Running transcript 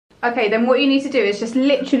Okay, then what you need to do is just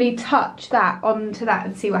literally touch that onto that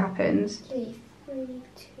and see what happens. 3,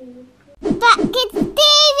 2... splatkidstv!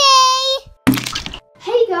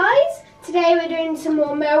 Hey guys, today we're doing some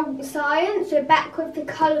more MelScience. We're back with the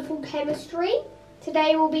colourful chemistry.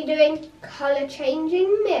 Today we'll be doing colour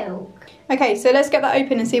changing milk. Okay, so let's get that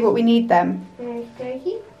open and see what we need then.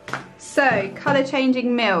 Okay. So, colour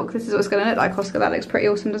changing milk. This is what it's going to look like, Oscar. That looks pretty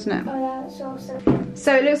awesome, doesn't it? Oh, that's awesome.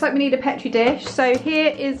 So it looks like we need a Petri dish. So here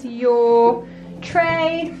is your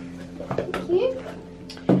tray. Thank you.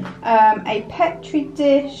 A Petri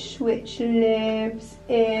dish which lives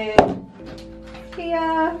in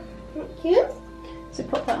here. Thank you. So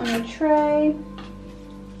pop that on your tray.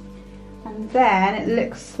 And then it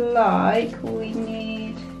looks like we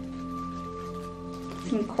need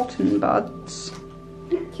some cotton buds.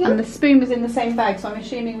 Thank you. And the spoon was in the same bag, so I'm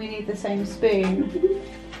assuming we need the same spoon.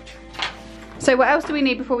 So what else do we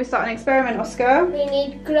need before we start an experiment, Oscar? We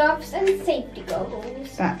need gloves and safety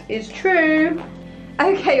goggles. That is true.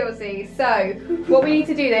 Okay, Ozzy, so what we need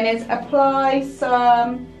to do then is apply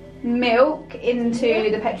some milk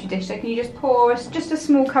into the Petri dish. So can you just pour just a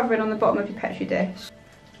small covering on the bottom of your Petri dish?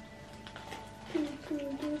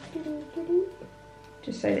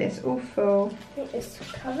 Just so that it's all full. It's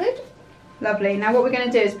covered. Lovely. Now what we're going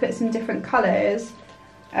to do is put some different colours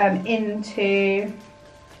into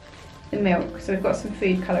the milk. So we've got some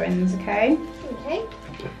food colourings, okay? Okay.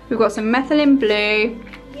 We've got some methylene blue.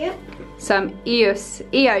 Yep. Some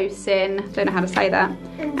eosin, don't know how to say that,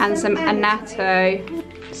 and some annatto.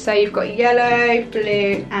 So you've got yellow,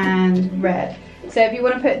 blue and red. So if you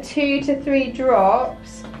want to put 2 to 3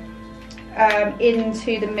 drops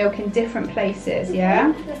into the milk in different places,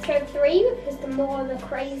 yeah? Let's go 3 because the more the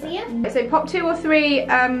crazier. So pop 2 or 3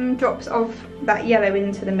 drops of that yellow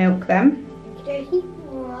into the milk then. Okay,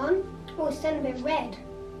 1. Oh, it's done a bit red.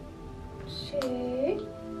 2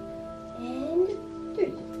 and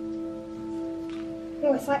 3.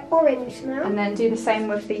 Oh, it's like orange now. And then do the same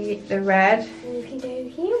with the red. Okie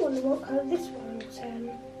dokie, I wonder what colour this one's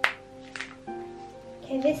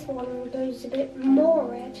Okay, this one goes a bit more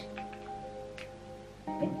red. A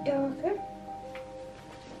bit darker.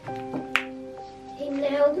 Okay,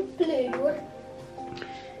 now the blue.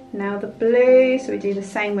 Now the blue, so we do the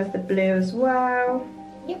same with the blue as well.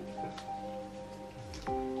 Yep.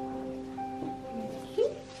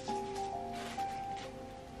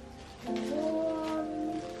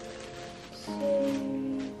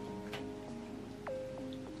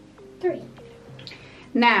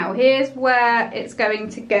 Now, here's where it's going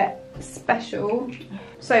to get special.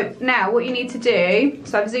 So now what you need to do,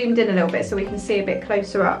 so I've zoomed in a little bit so we can see a bit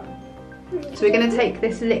closer up. So we're going to take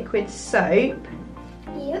this liquid soap.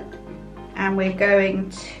 Yep. And we're going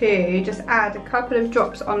to just add a couple of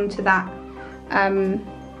drops onto that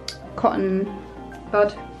cotton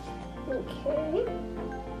bud. Okay.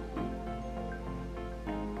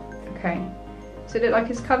 Okay. Does it look like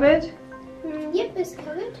it's covered? Yep, it's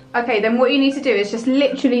covered. Okay, then what you need to do is just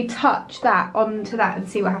literally touch that onto that and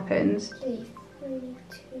see what happens. 3,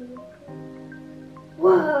 2.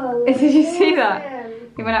 Whoa! Did you see that?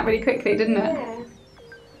 It went out really quickly, didn't it? Yeah.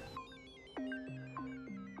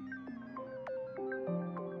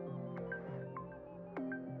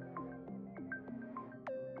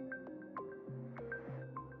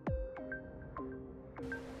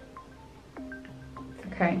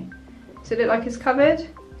 Okay. Does it look like it's covered?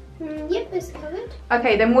 Yep, it's covered.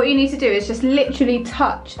 Okay, then what you need to do is just literally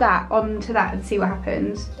touch that onto that and see what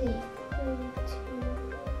happens. 3, 2.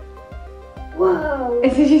 Whoa!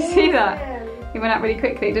 Did you see that? It went out really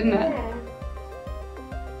quickly, didn't it? Yeah.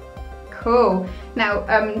 Cool. Now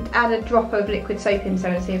add a drop of liquid soap in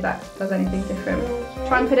so to see if that does anything different. Okay.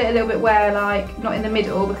 Try and put it a little bit where, like, not in the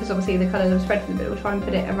middle because obviously the colours have spread from the middle. Try and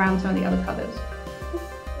put it around some of the other colours.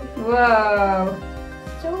 Whoa!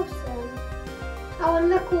 It's awesome. Oh, and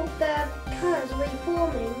look, all the colours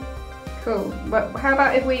reforming. Cool. Well, how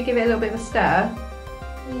about if we give it a little bit of a stir?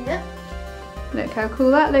 Yep. Look how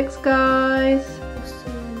cool that looks, guys.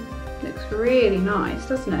 Awesome. Looks really nice,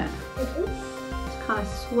 doesn't it? It's kind of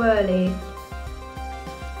swirly.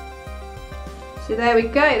 So there we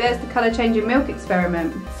go. There's the colour changing milk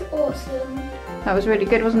experiment. It's awesome. That was really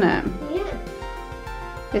good, wasn't it?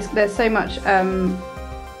 Yeah. There's so much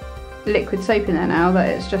liquid soap in there now that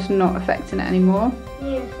it's just not affecting it anymore.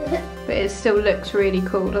 Yeah. But it still looks really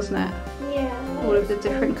cool, doesn't it? Yeah. All of the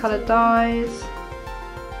different coloured dyes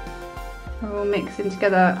are all mixing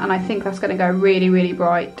together, and I think that's going to go really, really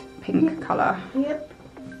bright pink colour. Yep.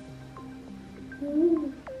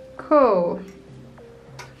 Cool.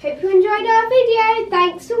 Hope you enjoyed our video.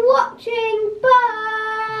 Thanks for watching. Bye.